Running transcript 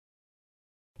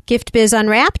Gift Biz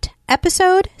Unwrapped,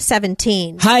 episode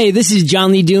 17. Hi, this is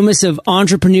John Lee Dumas of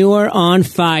Entrepreneur on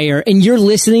Fire, and you're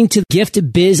listening to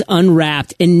Gift Biz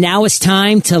Unwrapped, and now it's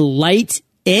time to light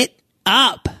it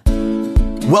up.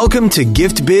 Welcome to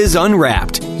Gift Biz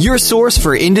Unwrapped, your source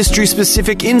for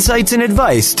industry-specific insights and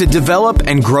advice to develop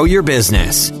and grow your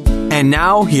business. And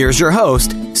now, here's your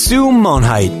host, Sue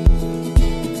Monheit.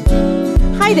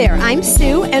 Hi there, I'm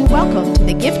Sue, and welcome to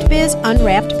the Gift Biz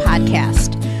Unwrapped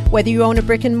podcast. Whether you own a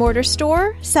brick-and-mortar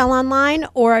store, sell online,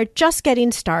 or are just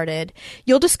getting started,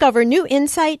 you'll discover new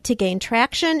insight to gain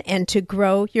traction and to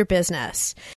grow your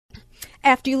business.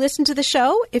 After you listen to the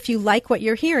show, if you like what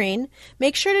you're hearing,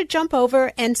 make sure to jump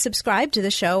over and subscribe to the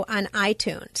show on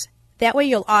iTunes. That way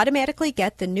you'll automatically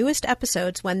get the newest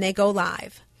episodes when they go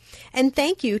live. And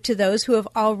thank you to those who have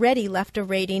already left a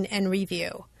rating and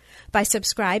review. By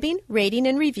subscribing, rating,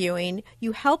 and reviewing,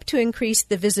 you help to increase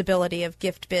the visibility of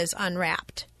Gift Biz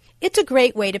Unwrapped. It's a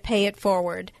great way to pay it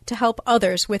forward to help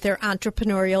others with their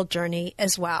entrepreneurial journey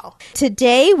as well.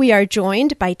 Today, we are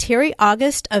joined by Terry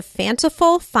August of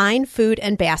Fanciful Fine Food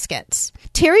and Baskets.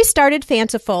 Terry started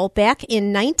Fanciful back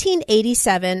in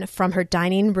 1987 from her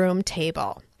dining room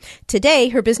table. Today,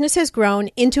 her business has grown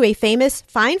into a famous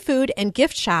fine food and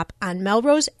gift shop on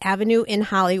Melrose Avenue in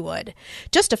Hollywood,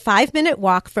 just a 5-minute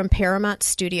walk from Paramount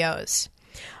Studios.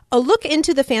 A look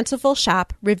into the Fanciful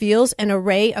shop reveals an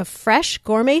array of fresh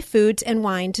gourmet foods and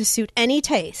wine to suit any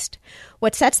taste.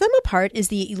 What sets them apart is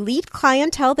the elite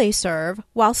clientele they serve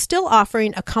while still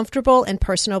offering a comfortable and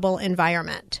personable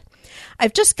environment.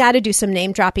 I've just got to do some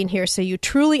name dropping here so you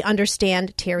truly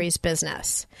understand Terry's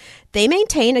business. They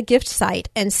maintain a gift site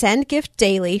and send gift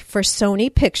daily for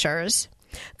Sony Pictures.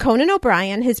 Conan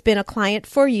O'Brien has been a client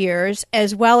for years,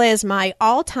 as well as my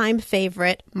all-time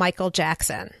favorite, Michael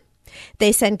Jackson.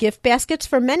 They send gift baskets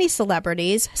for many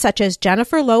celebrities, such as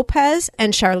Jennifer Lopez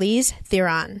and Charlize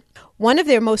Theron. One of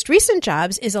their most recent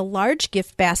jobs is a large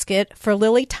gift basket for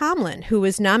Lily Tomlin, who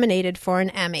was nominated for an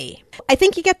Emmy. I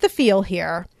think you get the feel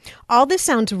here. All this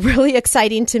sounds really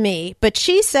exciting to me, but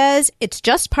she says it's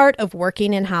just part of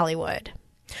working in Hollywood.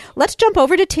 Let's jump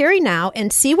over to Terry now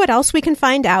and see what else we can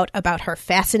find out about her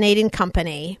fascinating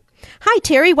company. Hi,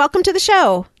 Terry. Welcome to the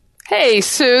show. Hey,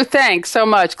 Sue. Thanks so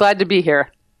much. Glad to be here.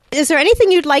 Is there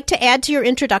anything you'd like to add to your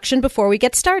introduction before we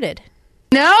get started?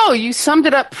 No, you summed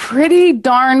it up pretty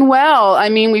darn well. I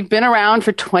mean, we've been around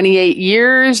for 28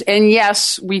 years, and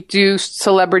yes, we do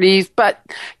celebrities, but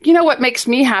you know what makes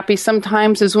me happy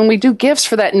sometimes is when we do gifts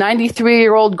for that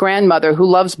 93-year-old grandmother who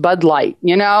loves Bud Light,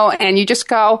 you know, and you just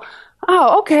go,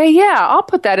 oh, okay, yeah, I'll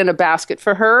put that in a basket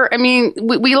for her. I mean,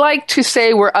 we like to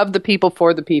say we're of the people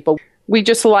for the people. We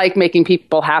just like making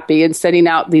people happy and sending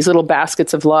out these little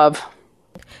baskets of love.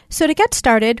 So to get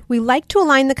started, we like to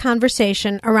align the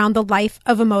conversation around the life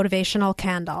of a motivational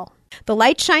candle. The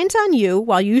light shines on you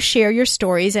while you share your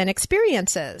stories and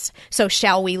experiences. So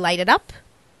shall we light it up?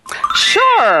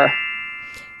 Sure.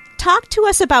 Talk to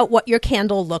us about what your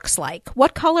candle looks like.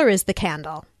 What color is the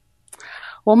candle?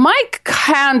 Well, my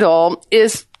candle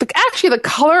is actually the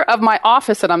color of my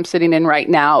office that I'm sitting in right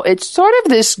now. It's sort of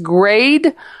this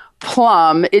grayed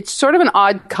plum. It's sort of an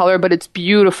odd color, but it's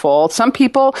beautiful. Some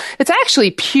people, it's actually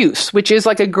puce, which is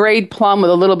like a grayed plum with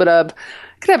a little bit of,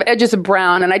 could have edges of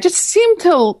brown. And I just seem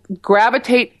to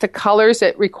gravitate to colors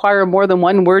that require more than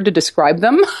one word to describe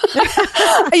them.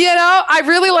 You know, I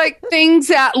really like things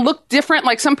that look different.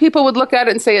 Like some people would look at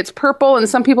it and say it's purple, and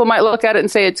some people might look at it and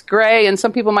say it's gray, and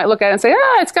some people might look at it and say,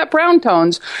 it's got brown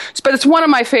tones. But it's one of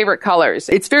my favorite colors.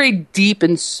 It's very deep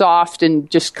and soft and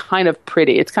just kind of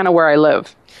pretty. It's kind of where I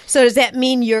live. So does that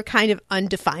mean you're kind of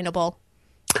undefinable?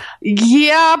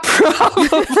 Yeah,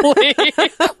 probably.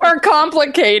 Or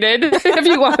complicated, if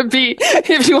you want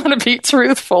to be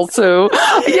truthful too.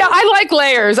 Yeah, I like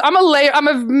layers. I'm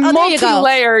a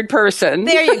multi-layered person.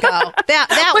 There you go.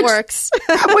 That works.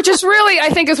 Which is really, I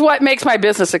think, is what makes my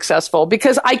business successful,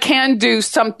 because I can do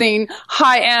something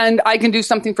high end. I can do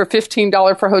something for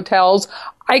 $15 for hotels.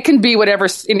 I can be whatever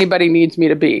anybody needs me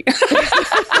to be.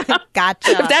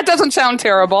 Gotcha. If that doesn't sound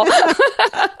terrible.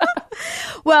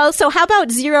 Well, so how about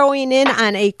zeroing in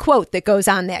on a quote that goes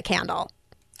on that candle?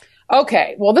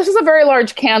 Okay. Well, this is a very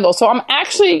large candle, so I'm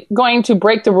actually going to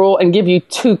break the rule and give you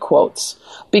 2 quotes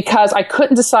because I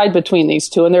couldn't decide between these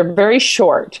 2, and they're very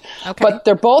short. Okay. But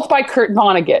they're both by Kurt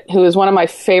Vonnegut, who is one of my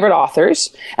favorite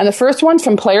authors. And the first one's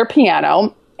from Player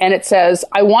Piano, and it says,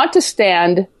 "I want to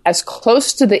stand as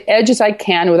close to the edge as I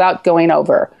can without going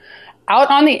over. Out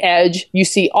on the edge, you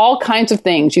see all kinds of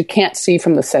things you can't see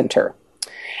from the center."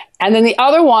 And then the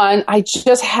other one I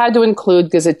just had to include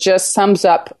because it just sums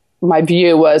up my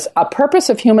view was, "A purpose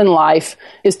of human life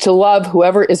is to love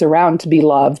whoever is around to be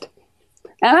loved."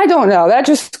 And I don't know, that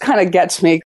just kind of gets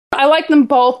me. I like them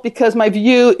both because my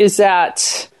view is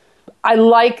that I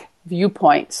like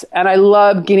viewpoints and I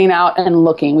love getting out and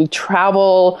looking. We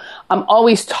travel. I'm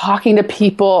always talking to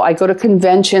people. I go to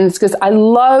conventions because I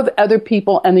love other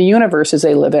people and the universes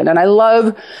they live in. And I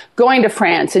love going to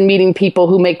France and meeting people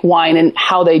who make wine and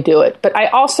how they do it. But I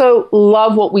also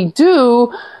love what we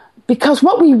do because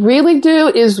what we really do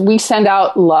is we send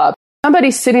out love.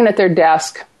 Somebody's sitting at their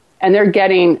desk and they're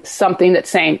getting something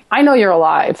that's saying, I know you're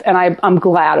alive and I'm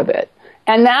glad of it.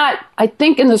 And that, I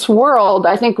think in this world,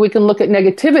 I think we can look at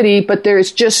negativity, but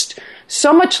there's just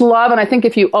so much love. And I think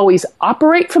if you always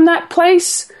operate from that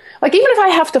place, like even if I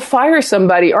have to fire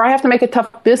somebody or I have to make a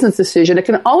tough business decision, it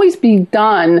can always be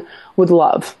done with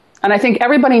love. And I think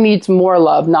everybody needs more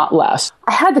love, not less.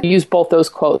 I had to use both those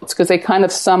quotes because they kind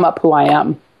of sum up who I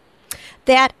am.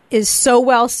 That is so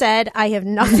well said. I have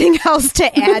nothing else to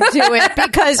add to it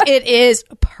because it is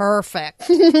perfect.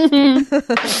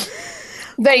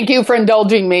 Thank you for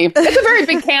indulging me. It's a very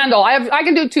big candle. I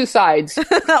can do two sides.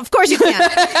 Of course you can.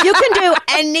 You can do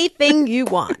anything you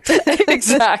want.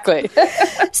 Exactly.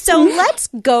 So let's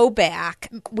go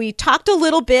back. We talked a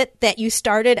little bit that you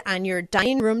started on your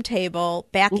dining room table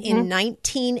back in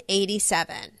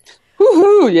 1987.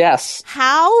 Woohoo, yes.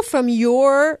 How, from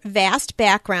your vast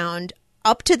background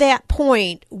up to that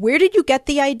point, where did you get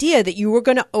the idea that you were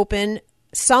going to open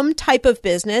some type of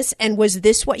business, and was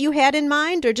this what you had in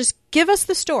mind, or just give us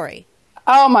the story?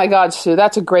 Oh my God, Sue,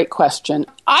 that's a great question.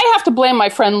 I have to blame my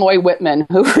friend Loy Whitman,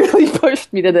 who really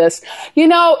pushed me to this. You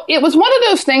know, it was one of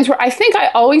those things where I think I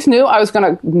always knew I was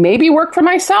going to maybe work for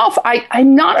myself.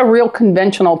 I'm not a real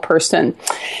conventional person.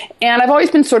 And I've always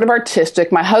been sort of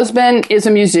artistic. My husband is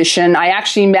a musician. I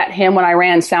actually met him when I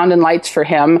ran sound and lights for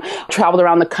him, traveled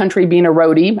around the country being a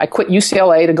roadie. I quit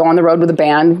UCLA to go on the road with a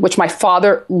band, which my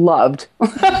father loved.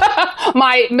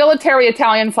 My military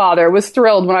Italian father was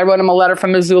thrilled when I wrote him a letter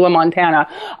from Missoula, Montana,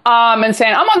 and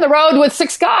saying, I'm on the road with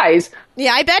 6 guys.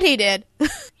 Yeah, I bet he did.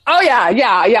 Oh,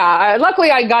 yeah.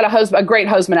 Luckily, I got a great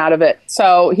husband out of it,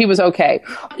 so he was okay.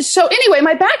 So anyway,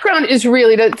 my background is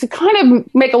really, to kind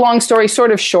of make a long story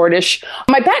sort of shortish,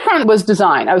 my background was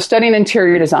design. I was studying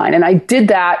interior design, and I did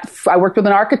that. I worked with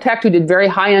an architect who did very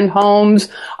high-end homes.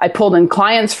 I pulled in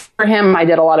clients for him. I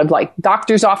did a lot of like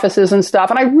doctor's offices and stuff,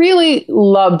 and I really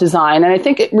love design, and I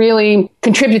think it really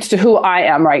contributes to who I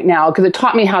am right now because it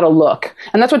taught me how to look,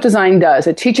 and that's what design does.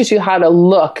 It teaches you how to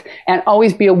look and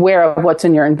always be aware of what's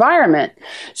in your environment.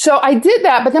 So I did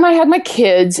that, but then I had my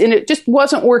kids and it just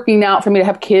wasn't working out for me to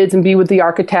have kids and be with the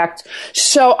architect.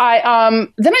 So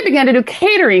then I began to do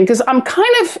catering because I'm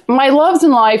my loves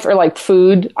in life are like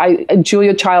food.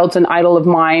 Julia Child's an idol of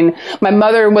mine. My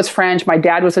mother was French. My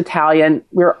dad was Italian.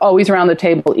 We were always around the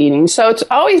table eating. So it's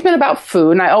always been about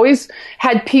food. And I always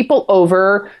had people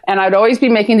over and I'd always be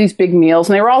making these big meals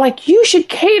and they were all like, you should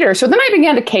cater. So then I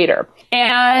began to cater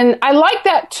and I liked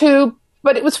that too.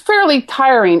 But it was fairly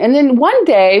tiring. And then one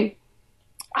day,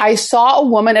 I saw a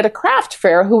woman at a craft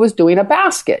fair who was doing a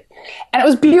basket. And it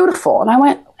was beautiful. And I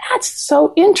went, that's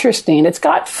so interesting. It's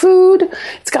got food.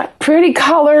 It's got pretty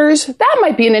colors. That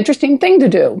might be an interesting thing to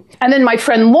do. And then my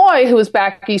friend Loy, who was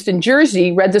back east in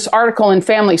Jersey, read this article in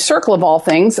Family Circle of all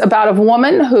things about a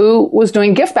woman who was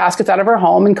doing gift baskets out of her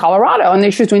home in Colorado.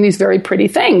 And she was doing these very pretty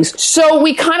things. So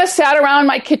we kind of sat around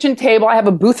my kitchen table. I have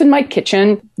a booth in my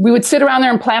kitchen. We would sit around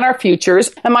there and plan our futures.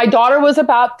 And my daughter was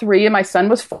about 3 and my son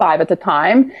was 5 at the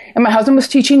time. And my husband was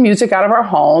teaching music out of our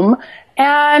home.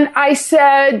 And I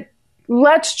said,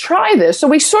 let's try this. So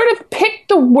we sort of picked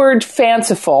the word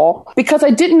fanciful because I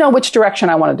didn't know which direction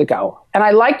I wanted to go. And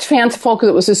I liked fanciful because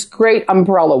it was this great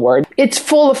umbrella word. It's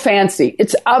full of fancy.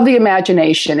 It's of the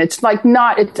imagination. It's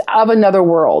of another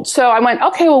world. So I went,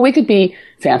 okay, well, we could be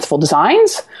fanciful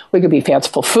designs. We could be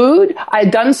fanciful food. I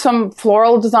had done some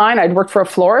floral design. I'd worked for a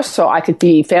florist, so I could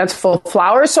be fanciful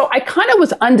flowers. So I kind of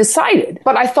was undecided,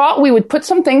 but I thought we would put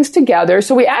some things together.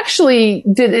 So we actually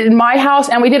did it in my house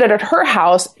and we did it at her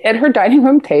house, at her dining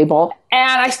room table.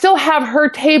 And I still have her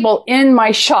table in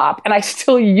my shop and I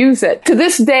still use it to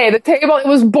this day. The table it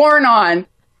was born on.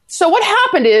 So what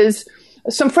happened is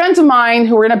some friends of mine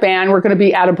who were in a band were going to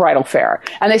be at a bridal fair.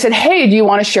 And they said, hey, do you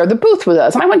want to share the booth with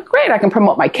us? And I went, great, I can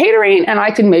promote my catering and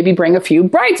I can maybe bring a few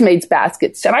bridesmaids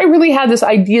baskets. And I really had this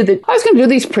idea that I was going to do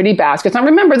these pretty baskets. And I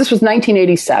remember this was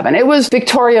 1987. It was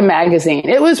Victoria magazine.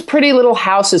 It was pretty little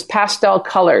houses, pastel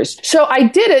colors. So I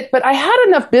did it, but I had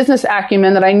enough business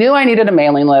acumen that I knew I needed a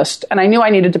mailing list and I knew I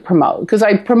needed to promote because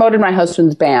I promoted my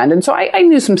husband's band. And so I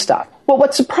knew some stuff. Well,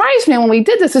 what surprised me when we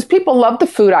did this is people loved the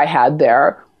food I had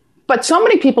there. But so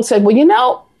many people said, well, you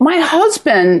know, my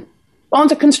husband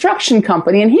owns a construction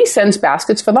company and he sends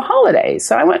baskets for the holidays.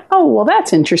 So I went, oh, well,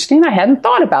 that's interesting. I hadn't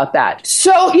thought about that.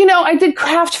 So, I did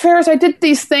craft fairs. I did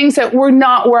these things that were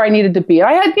not where I needed to be.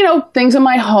 I had, things in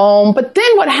my home. But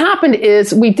then what happened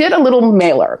is we did a little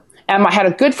mailer. And I had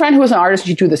a good friend who was an artist.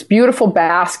 She drew this beautiful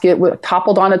basket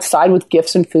toppled on its side with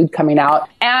gifts and food coming out.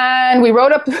 And we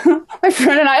wrote up, my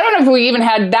friend and I don't know if we even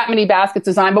had that many baskets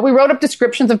designed, but we wrote up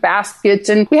descriptions of baskets.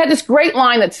 And we had this great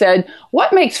line that said,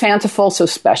 what makes Fanciful so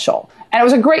special? And it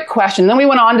was a great question. Then we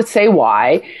went on to say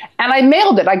why. And I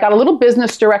mailed it. I got a little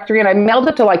business directory and I mailed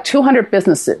it to like 200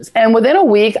 businesses. And within a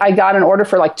week, I got an order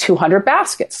for like 200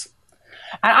 baskets.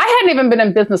 And I hadn't even been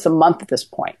in business a month at this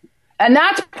point. And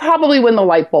that's probably when the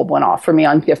light bulb went off for me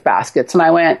on gift baskets. And I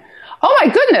went, oh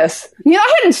my goodness,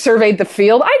 I hadn't surveyed the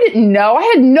field. I didn't know. I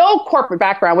had no corporate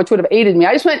background, which would have aided me.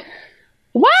 I just went,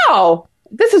 wow,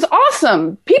 this is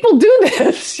awesome. People do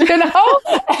this, and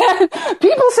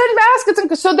people send baskets.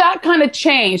 And so that kind of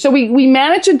changed. So we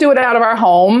managed to do it out of our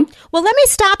home. Well, let me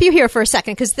stop you here for a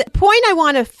second, because the point I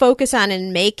want to focus on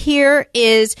and make here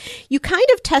is you kind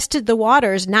of tested the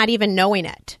waters, not even knowing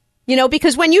it.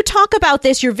 Because when you talk about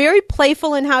this, you're very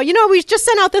playful in how, we just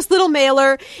sent out this little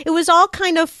mailer. It was all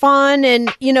kind of fun.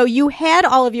 And, you had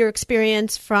all of your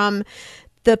experience from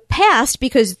the past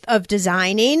because of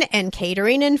designing and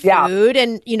catering and food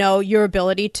and, your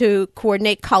ability to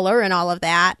coordinate color and all of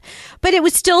that. But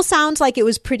it still sounds like it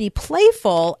was pretty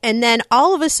playful. And then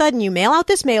all of a sudden you mail out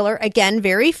this mailer, again,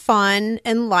 very fun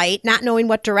and light, not knowing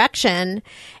what direction.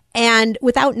 And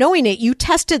without knowing it, you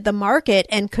tested the market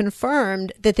and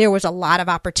confirmed that there was a lot of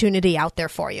opportunity out there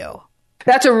for you.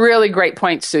 That's a really great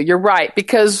point, Sue. You're right,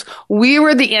 because we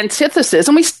were the antithesis,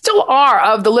 and we still are,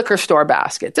 of the liquor store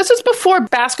basket. This is before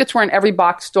baskets were in every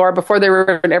box store, before they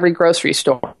were in every grocery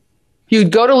store. You'd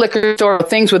go to liquor store with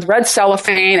things with red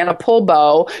cellophane and a pull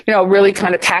bow, really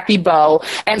kind of tacky bow.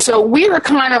 And so we were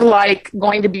kind of like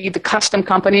going to be the custom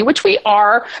company, which we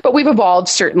are, but we've evolved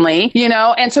certainly,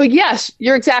 And so, yes,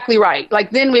 you're exactly right.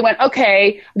 Like then we went,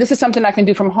 okay, this is something I can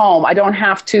do from home. I don't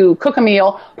have to cook a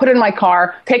meal, put it in my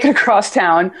car, take it across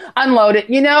town, unload it.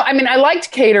 I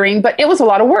liked catering, but it was a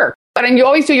lot of work. But you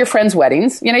always do your friends'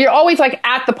 weddings. You're always like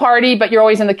at the party, but you're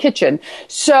always in the kitchen.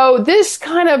 So this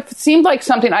kind of seemed like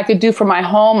something I could do from my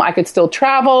home. I could still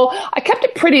travel. I kept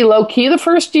it pretty low key the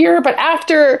first year, but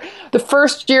after the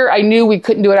first year, I knew we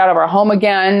couldn't do it out of our home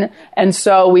again. And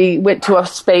so we went to a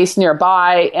space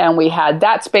nearby and we had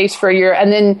that space for a year. And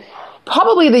then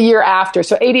probably the year after,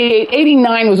 so 88,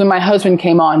 89 was when my husband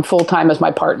came on full time as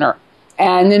my partner.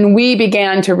 And then we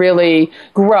began to really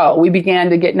grow. We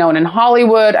began to get known in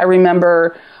Hollywood. I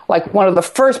remember like one of the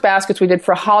first baskets we did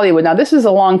for Hollywood. Now, this is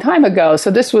a long time ago.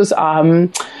 So this was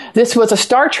a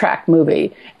Star Trek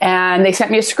movie. And they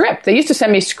sent me a script. They used to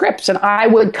send me scripts, and I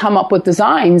would come up with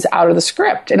designs out of the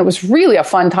script. And it was really a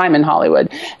fun time in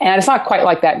Hollywood. And it's not quite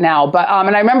like that now. But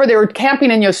and I remember they were camping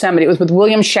in Yosemite. It was with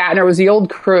William Shatner. It was the old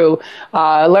crew,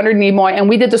 Leonard Nimoy. And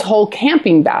we did this whole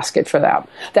camping basket for them.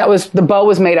 The bow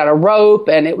was made out of rope.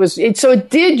 And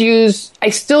I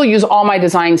still use all my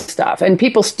design stuff. And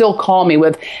people still call me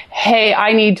with, hey,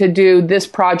 I need to do this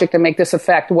project and make this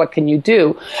effect. What can you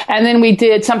do? And then we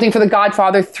did something for The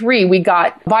Godfather 3. We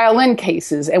got violin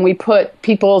cases and we put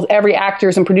every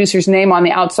actor's and producer's name on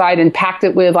the outside and packed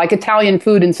it with like Italian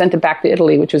food and sent it back to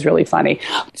Italy, which was really funny.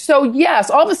 So yes,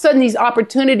 all of a sudden these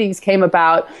opportunities came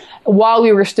about while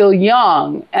we were still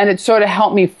young, and it sort of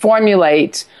helped me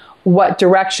formulate what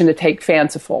direction to take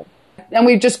Fanciful. And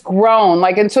we've just grown.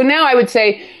 And so now I would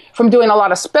say from doing a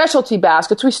lot of specialty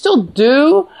baskets, we still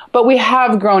do, but we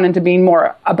have grown into being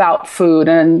more about food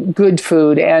and good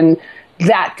food and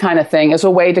that kind of thing as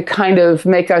a way to kind of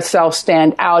make ourselves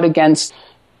stand out against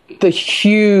the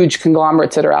huge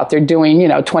conglomerates that are out there doing,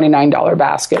 $29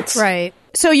 baskets. Right.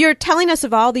 So you're telling us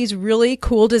of all these really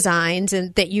cool designs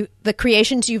and the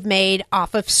creations you've made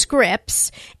off of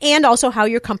scripts, and also how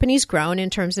your company's grown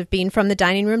in terms of being from the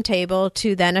dining room table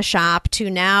to then a shop to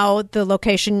now the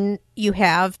location you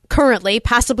have currently,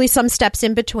 possibly some steps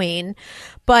in between.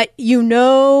 But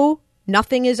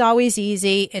nothing is always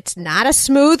easy. It's not a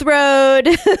smooth road.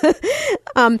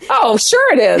 Oh,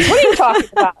 sure it is. What are you talking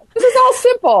about? This is all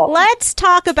simple. Let's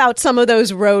talk about some of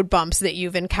those road bumps that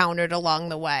you've encountered along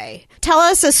the way. Tell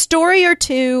us a story or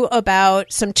two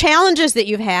about some challenges that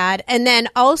you've had. And then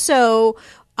also,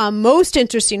 most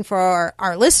interesting for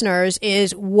our listeners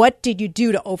is, what did you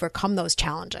do to overcome those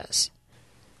challenges?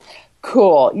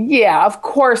 Cool. Yeah, of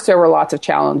course there were lots of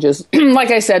challenges. Like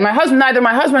I said, neither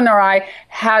my husband nor I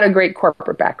had a great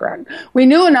corporate background. We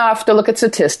knew enough to look at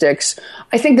statistics.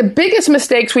 I think the biggest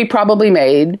mistakes we probably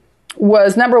made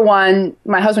was, number one,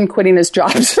 my husband quitting his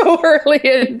job so early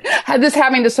and had this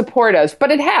having to support us.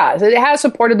 But it has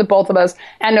supported the both of us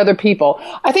and other people.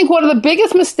 I think one of the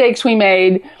biggest mistakes we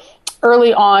made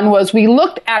early on was we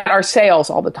looked at our sales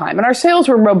all the time, and our sales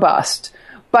were robust.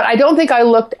 But I don't think I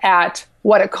looked at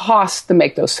what it costs to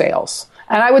make those sales.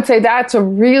 And I would say that's a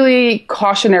really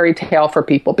cautionary tale for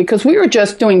people, because we were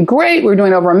just doing great. We were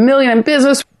doing over $1 million in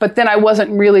business, but then I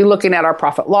wasn't really looking at our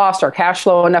profit loss, our cash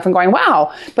flow enough and going,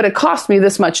 wow, but it cost me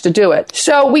this much to do it.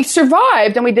 So we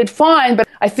survived and we did fine, but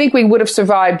I think we would have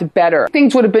survived better.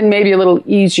 Things would have been maybe a little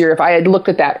easier if I had looked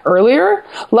at that earlier.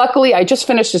 Luckily, I just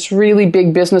finished this really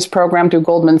big business program through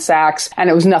Goldman Sachs, and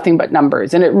it was nothing but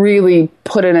numbers, and it really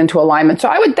put it into alignment. So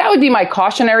that would be my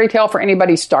cautionary tale for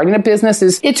anybody starting a business.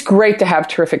 Is it's great to have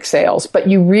terrific sales, but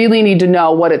you really need to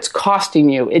know what it's costing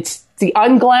you. It's the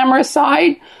unglamorous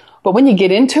side, but when you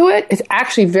get into it, it's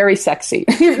actually very sexy.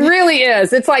 It really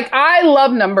is. It's like, I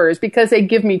love numbers because they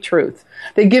give me truth.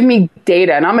 They give me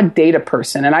data, and I'm a data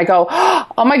person. And I go,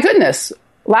 oh my goodness,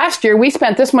 last year we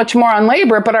spent this much more on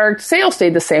labor, but our sales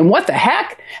stayed the same. What the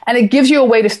heck? And it gives you a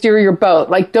way to steer your boat.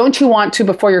 Like, don't you want to,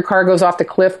 before your car goes off the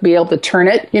cliff, be able to turn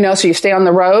it, so you stay on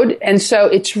the road? And so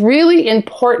it's really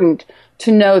important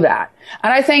to know that.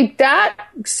 And I think that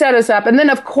set us up. And then,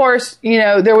 of course,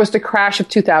 there was the crash of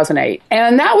 2008.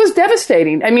 And that was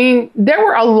devastating. I mean, there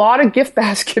were a lot of gift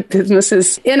basket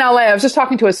businesses in LA. I was just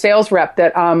talking to a sales rep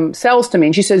that sells to me.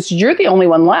 And she says, you're the only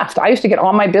one left. I used to get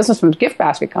all my business from gift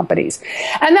basket companies.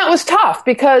 And that was tough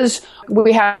because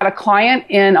we had a client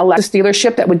in a Lexus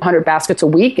dealership that would 100 baskets a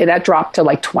week. And that dropped to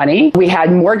like 20. We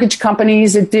had mortgage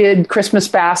companies that did Christmas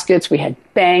baskets. We had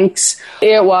banks.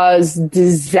 It was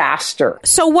disaster.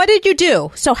 So what did you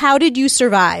do? So how did you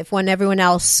survive when everyone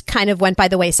else kind of went by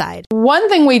the wayside? One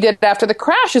thing we did after the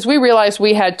crash is we realized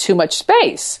we had too much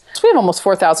space. So we have almost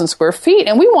 4,000 square feet,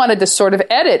 and we wanted to sort of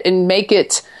edit and make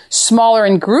it smaller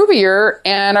and groovier.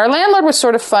 And our landlord was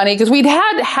sort of funny because we'd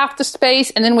had half the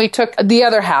space and then we took the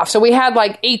other half. So we had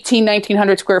like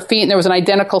 1,900 square feet, and there was an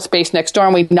identical space next door,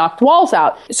 and we knocked walls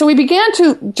out. So we began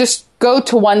to just go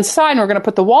to one side, and we're going to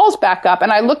put the walls back up.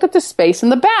 And I looked at the space in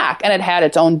the back, and it had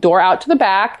its own door out to the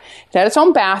back. It had its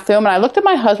own bathroom. And I looked at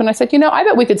my husband, and I said, I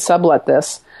bet we could sublet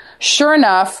this. Sure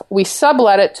enough, we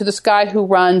sublet it to this guy who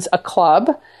runs a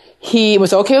club. He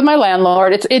was okay with my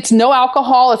landlord. It's no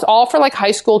alcohol. It's all for like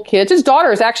high school kids. His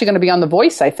daughter is actually going to be on The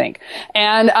Voice, I think.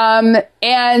 And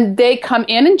they come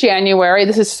in January.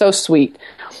 This is so sweet.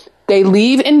 They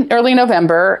leave in early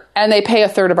November, and they pay a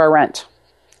third of our rent.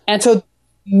 And so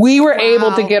we were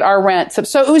able to get our rent.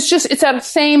 So it was it's that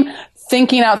same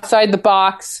thinking outside the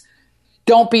box.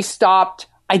 Don't be stopped.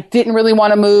 I didn't really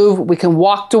want to move. We can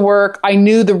walk to work. I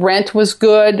knew the rent was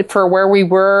good for where we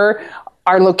were.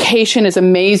 Our location is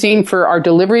amazing for our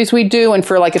deliveries we do. And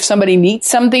for like, if somebody needs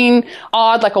something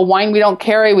odd, like a wine we don't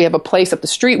carry, we have a place up the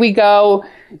street we go.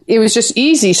 It was just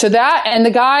easy. So that, and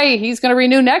the guy, he's going to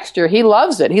renew next year. He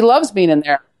loves it. He loves being in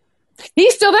there.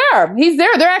 He's still there. He's there.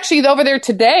 They're actually over there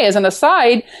today as an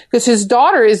aside because his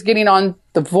daughter is getting on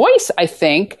The Voice, I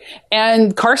think.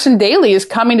 And Carson Daly is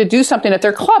coming to do something at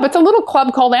their club. It's a little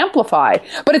club called Amplify,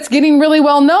 but it's getting really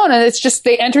well known. And it's just,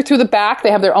 they enter through the back.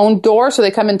 They have their own door. So they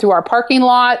come in through our parking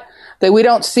lot. We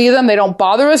don't see them. They don't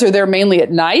bother us, or they're mainly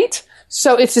at night.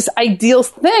 So it's this ideal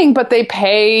thing, but they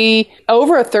pay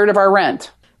over a third of our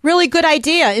rent. Really good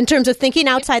idea in terms of thinking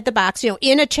outside the box.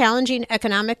 In a challenging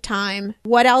economic time,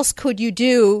 what else could you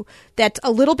do that's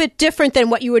a little bit different than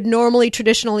what you would normally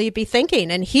traditionally be thinking?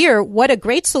 And here, what a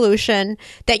great solution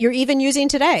that you're even using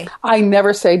today. I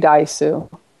never say die, Sue.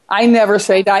 I never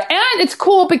say die. And it's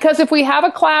cool because if we have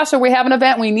a class or we have an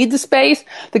event, we need the space.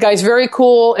 The guy's very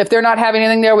cool. If they're not having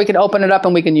anything there, we can open it up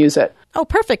and we can use it. Oh,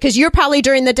 perfect. Because you're probably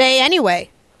during the day anyway,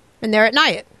 and they're at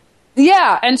night.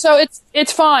 Yeah, and so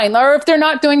it's fine. Or if they're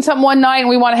not doing something one night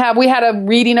and we had a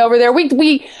reading over there.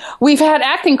 We've had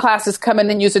acting classes come in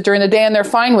and use it during the day, and they're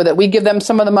fine with it. We give them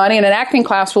some of the money, and an acting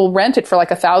class will rent it for like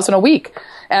 $1,000 a week,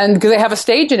 and because they have a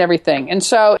stage and everything. And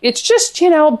so it's just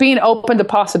being open to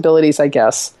possibilities, I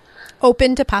guess.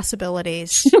 Open to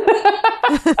possibilities,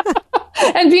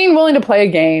 and being willing to play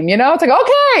a game. It's like,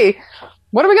 okay,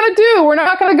 what are we going to do? We're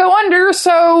not going to go under.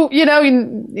 So,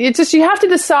 it's just, you have to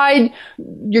decide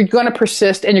you're going to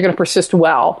persist, and you're going to persist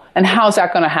well. And how's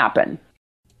that going to happen?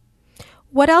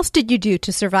 What else did you do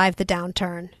to survive the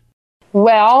downturn?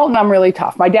 Well, I'm really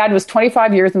tough. My dad was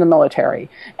 25 years in the military,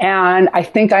 and I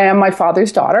think I am my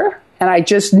father's daughter. And I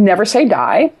just never say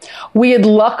die. We had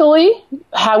luckily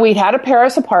we'd had a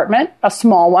Paris apartment, a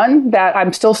small one that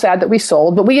I'm still sad that we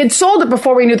sold, but we had sold it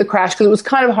before we knew the crash because it was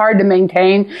kind of hard to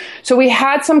maintain. So we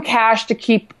had some cash to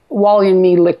keep Wally and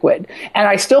Me liquid. And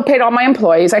I still paid all my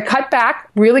employees. I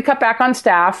really cut back on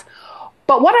staff.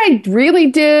 But what I really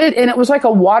did, and it was like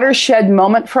a watershed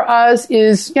moment for us,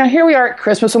 is, here we are at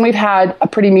Christmas, and we've had a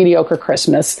pretty mediocre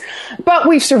Christmas, but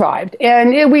we've survived,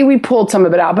 and we pulled some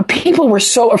of it out. But people were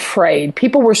so afraid.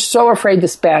 People were so afraid to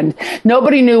spend.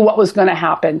 Nobody knew what was going to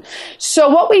happen. So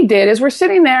what we did is we're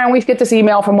sitting there, and we get this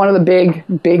email from one of the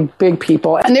big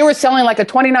people, and they were selling like a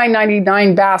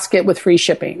 $29.99 basket with free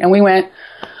shipping. And we went,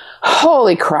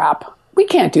 holy crap, we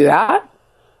can't do that.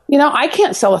 I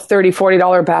can't sell a $30,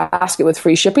 $40 basket with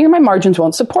free shipping, and my margins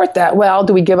won't support that. Well,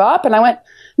 do we give up? And I went,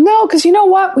 no, because you know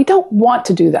what? We don't want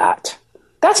to do that.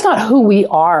 That's not who we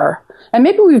are. And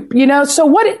maybe so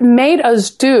what it made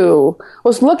us do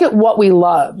was look at what we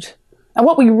loved. And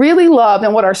what we really loved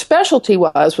and what our specialty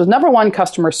was number one,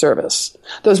 customer service.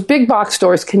 Those big box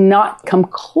stores cannot come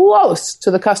close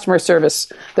to the customer service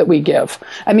that we give.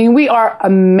 I mean, we are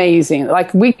amazing.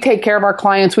 Like, we take care of our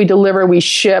clients, we deliver, we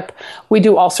ship, we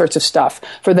do all sorts of stuff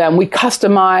for them. We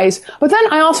customize. But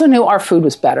then I also knew our food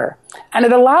was better. And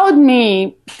it allowed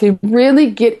me to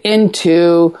really get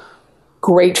into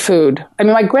great food. I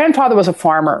mean, my grandfather was a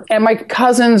farmer, and my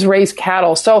cousins raised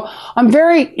cattle. So I'm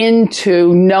very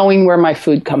into knowing where my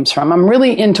food comes from. I'm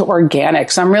really into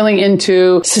organics. I'm really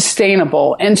into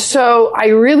sustainable. And so I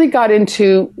really got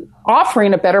into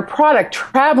offering a better product,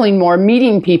 traveling more,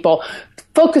 meeting people,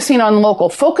 focusing on local,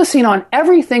 focusing on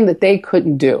everything that they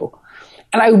couldn't do.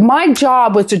 And my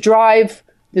job was to drive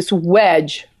this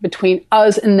wedge between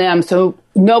us and them, so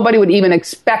nobody would even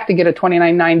expect to get a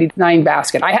 $29.99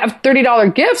 basket. I have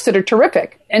 $30 gifts that are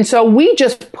terrific. And so we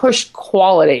just pushed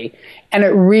quality, and it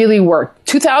really worked.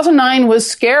 2009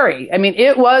 was scary. I mean,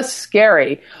 it was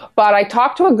scary. But I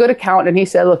talked to a good accountant, and he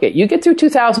said, look, you get through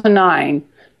 2009,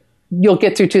 you'll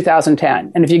get through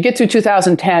 2010. And if you get through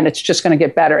 2010, it's just going to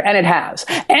get better. And it has.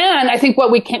 And I think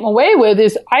what we came away with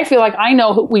is, I feel like I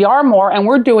know who we are more, and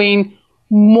we're doing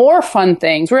more fun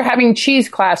things. We're having cheese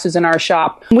classes in our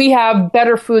shop. We have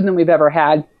better food than we've ever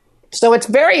had. So it's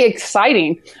very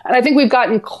exciting. And I think we've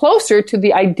gotten closer to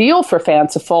the ideal for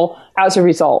Fanciful as a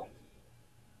result.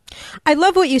 I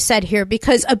love what you said here,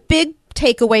 because a big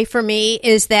takeaway for me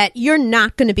is that you're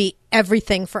not going to be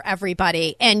everything for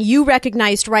everybody. And you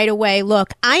recognized right away,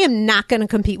 look, I am not going to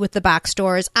compete with the box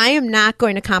stores. I am not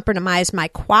going to compromise my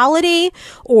quality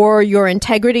or your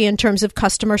integrity in terms of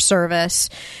customer service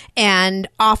and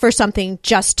offer something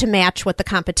just to match what the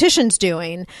competition's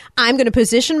doing. I'm going to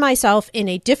position myself in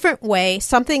a different way,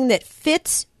 something that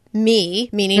fits me,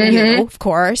 meaning you, of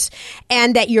course,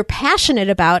 and that you're passionate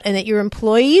about and that your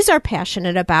employees are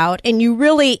passionate about. And you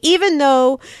really, even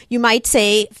though you might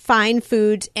say fine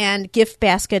foods and gift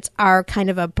baskets are kind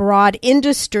of a broad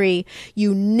industry,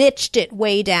 you niched it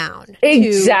way down.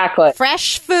 Exactly. To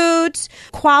fresh foods,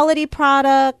 quality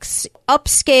products,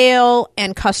 upscale,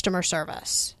 and customer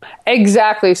service.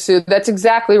 Exactly, Sue. That's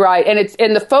exactly right.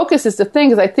 And the focus is the thing,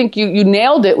 because I think you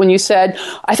nailed it when you said,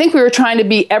 I think we were trying to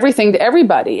be everything to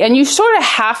everybody. And you sort of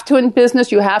have to in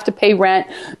business. You have to pay rent.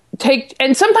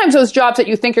 And sometimes those jobs that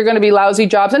you think are going to be lousy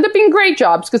jobs end up being great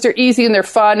jobs because they're easy and they're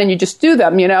fun and you just do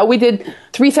them. We did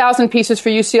 3,000 pieces for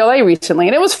UCLA recently,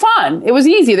 and it was fun. It was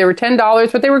easy. They were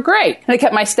 $10, but they were great. And it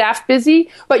kept my staff busy.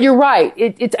 But you're right.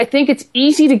 I think it's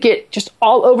easy to get just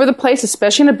all over the place,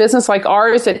 especially in a business like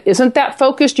ours that isn't that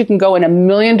focused. You can go in a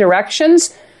million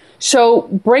directions. So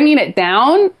bringing it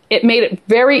down, it made it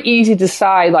very easy to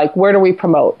decide, like, where do we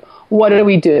promote? What do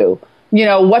we do?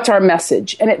 What's our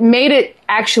message? And it made it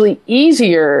actually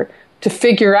easier to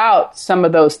figure out some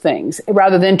of those things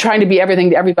rather than trying to be everything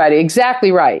to everybody.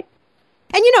 Exactly right.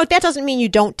 And, that doesn't mean you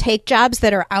don't take jobs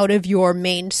that are out of your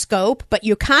main scope, but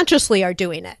you consciously are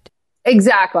doing it.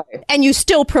 Exactly. And you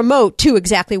still promote to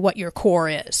exactly what your core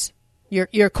is,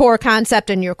 your core concept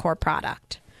and your core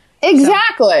product.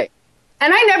 Exactly. So.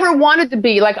 And I never wanted to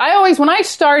be, when I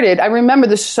started, I remember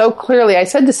this so clearly. I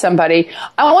said to somebody,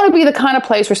 I want to be the kind of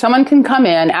place where someone can come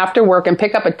in after work and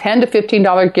pick up a $10 to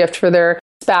 $15 gift for their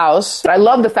spouse. I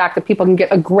love the fact that people can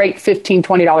get a great $15,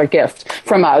 $20 gift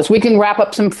from us. We can wrap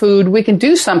up some food. We can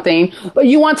do something. But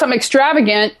you want something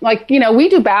extravagant, we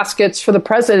do baskets for the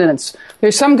presidents.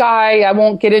 There's some guy, I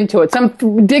won't get into it, some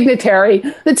dignitary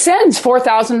that sends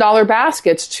 $4,000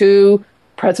 baskets to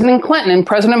President Clinton and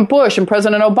President Bush and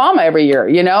President Obama every year,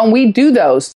 and we do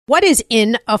those. What is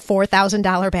in a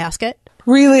 $4,000 basket?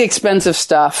 Really expensive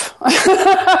stuff.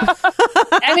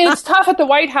 I mean, it's tough at the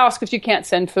White House because you can't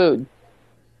send food.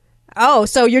 Oh,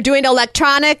 so you're doing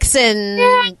electronics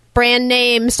and brand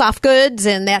name soft goods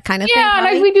and that kind of thing. Yeah,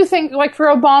 and we do things like for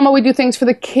Obama, we do things for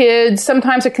the kids.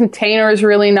 Sometimes a container is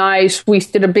really nice. We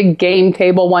did a big game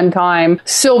table one time.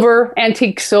 Silver,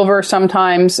 antique silver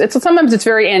sometimes. Sometimes it's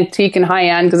very antique and high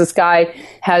end because this guy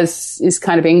is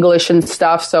kind of English and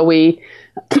stuff. So we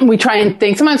try and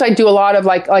think. Sometimes I do a lot of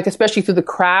like especially through the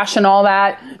crash and all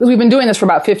that, because we've been doing this for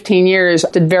about 15 years,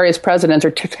 did various presidents,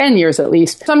 or 10 years at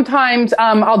least. Sometimes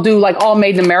I'll do like all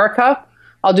made in America.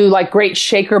 I'll do like great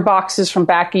shaker boxes from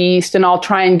back east, and I'll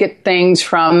try and get things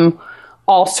from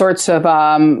all sorts of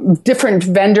different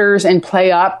vendors and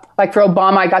play up. Like for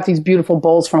Obama, I got these beautiful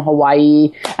bowls from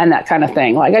Hawaii and that kind of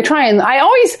thing. Like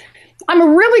I'm a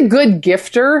really good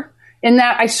gifter in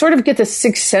that I sort of get the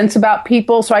sixth sense about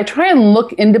people. So I try and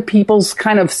look into people's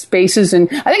kind of spaces. And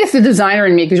I think it's the designer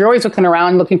in me, because you're always looking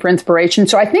around looking for inspiration.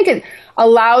 So I think it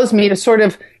allows me to sort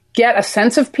of get a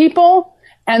sense of people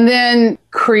and then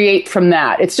create from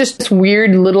that. It's just this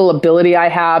weird little ability I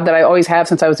have that I always have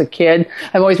since I was a kid.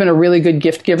 I've always been a really good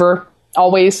gift giver.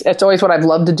 Always. It's always what I've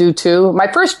loved to do too.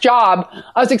 My first job,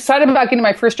 I was excited about getting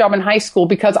my first job in high school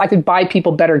because I could buy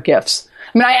people better gifts.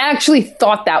 I mean, I actually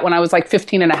thought that when I was like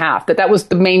 15 and a half, that was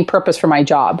the main purpose for my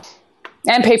job,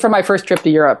 and pay for my first trip to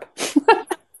Europe.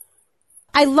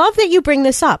 I love that you bring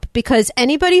this up, because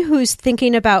anybody who's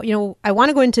thinking about, I want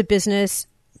to go into business,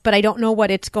 but I don't know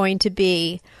what it's going to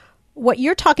be. What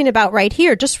you're talking about right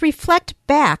here, just reflect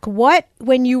back. What,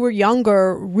 when you were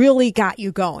younger, really got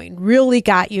you going, really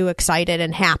got you excited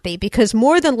and happy? Because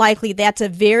more than likely, that's a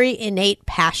very innate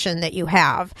passion that you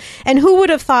have. And who would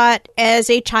have thought as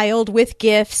a child with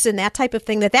gifts and that type of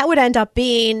thing that would end up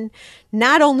being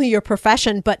not only your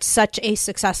profession, but such a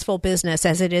successful business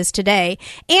as it is today.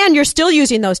 And you're still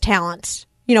using those talents.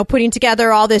 Putting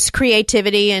together all this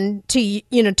creativity and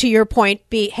to your point,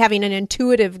 having an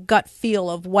intuitive gut feel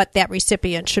of what that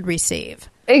recipient should receive.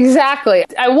 Exactly.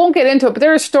 I won't get into it, but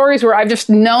there are stories where I've just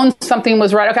known something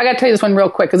was right. Okay, I got to tell you this one real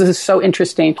quick because this is so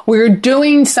interesting. We were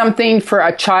doing something for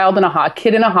a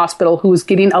kid in a hospital who was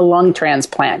getting a lung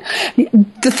transplant.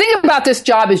 The thing about this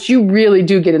job is you really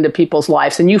do get into people's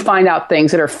lives and you find out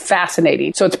things that are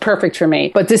fascinating. So it's perfect for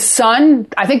me. But this son,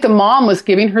 I think the mom was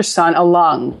giving her son a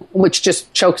lung, which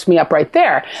just chokes me up right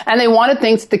there. And they wanted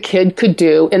things that the kid could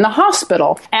do in the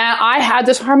hospital. And I had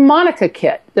this harmonica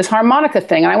kit, this harmonica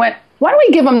thing. And I went, why don't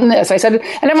we give him this? I said,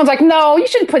 and everyone's like, no, you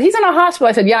shouldn't he's in a hospital.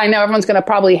 I said, yeah, I know everyone's going to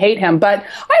probably hate him, but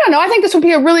I don't know. I think this would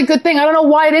be a really good thing. I don't know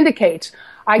why it indicates.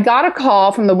 I got a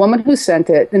call from the woman who sent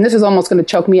it, and this is almost going to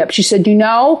choke me up. She said, you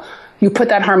put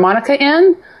that harmonica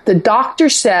in? The doctor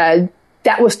said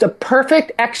that was the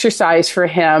perfect exercise for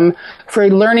him for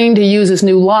learning to use his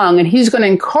new lung, and he's going to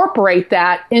incorporate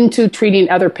that into treating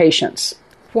other patients.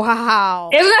 Wow.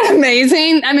 Isn't that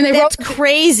amazing? I mean, that's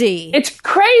crazy. It's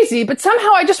crazy, but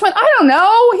somehow I just went, I don't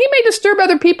know. He may disturb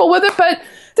other people with it, but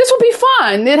this will be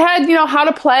fun. It had, how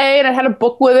to play, and it had a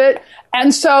book with it.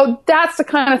 And so that's the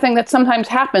kind of thing that sometimes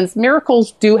happens.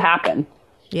 Miracles do happen.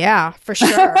 Yeah, for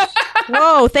sure.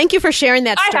 Whoa, thank you for sharing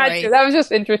that story. I had to. That was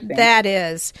just interesting. That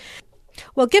is.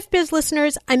 Well, Gift Biz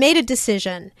listeners, I made a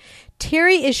decision.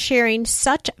 Terry is sharing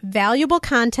such valuable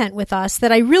content with us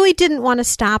that I really didn't want to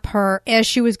stop her as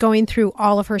she was going through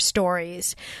all of her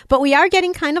stories. But we are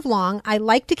getting kind of long. I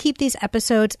like to keep these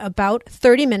episodes about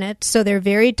 30 minutes, so they're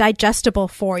very digestible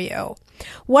for you.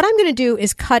 What I'm going to do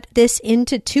is cut this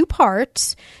into 2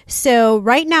 parts. So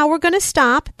right now we're going to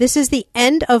stop. This is the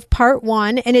end of part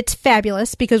 1, and it's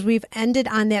fabulous because we've ended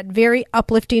on that very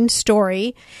uplifting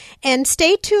story. And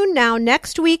stay tuned now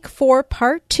next week for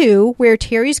part 2, where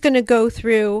Terry's going to go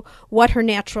through what her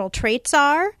natural traits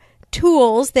are,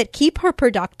 tools that keep her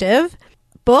productive,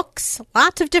 books,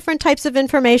 lots of different types of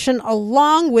information,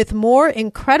 along with more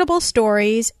incredible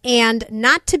stories, and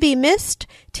not to be missed,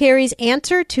 Terry's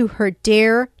answer to her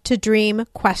Dare to Dream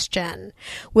question.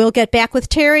 We'll get back with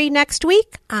Terry next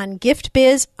week on Gift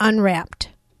Biz Unwrapped.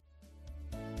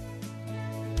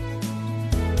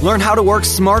 Learn how to work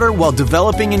smarter while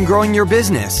developing and growing your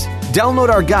business. Download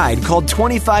our guide called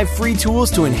 25 Free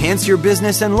Tools to Enhance Your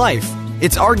Business and Life.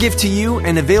 It's our gift to you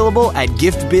and available at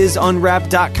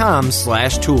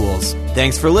giftbizunwrapped.com/tools.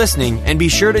 Thanks for listening, and be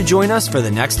sure to join us for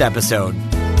the next episode.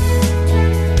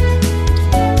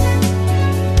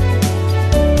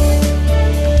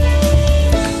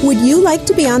 Would you like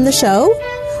to be on the show?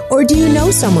 Or do you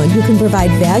know someone who can provide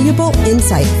valuable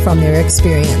insight from their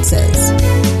experiences?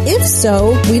 If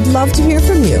so, we'd love to hear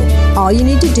from you. All you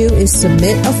need to do is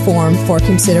submit a form for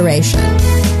consideration.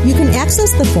 You can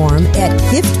access the form at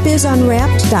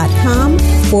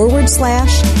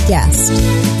giftbizunwrapped.com/guest.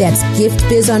 That's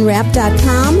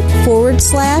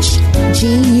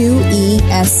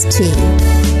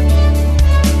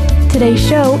giftbizunwrapped.com/GUEST. Today's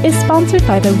show is sponsored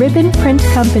by the Ribbon Print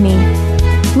Company.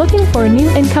 Looking for a new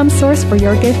income source for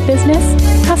your gift business?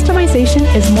 Customization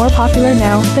is more popular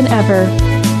now than ever.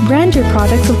 Brand your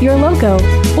products with your logo,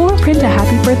 or print a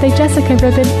Happy Birthday Jessica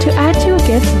ribbon to add to a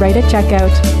gift right at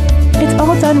checkout. It's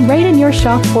all done right in your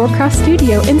shop or craft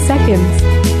studio in seconds.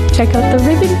 Check out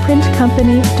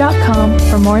theribbonprintcompany.com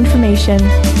for more information.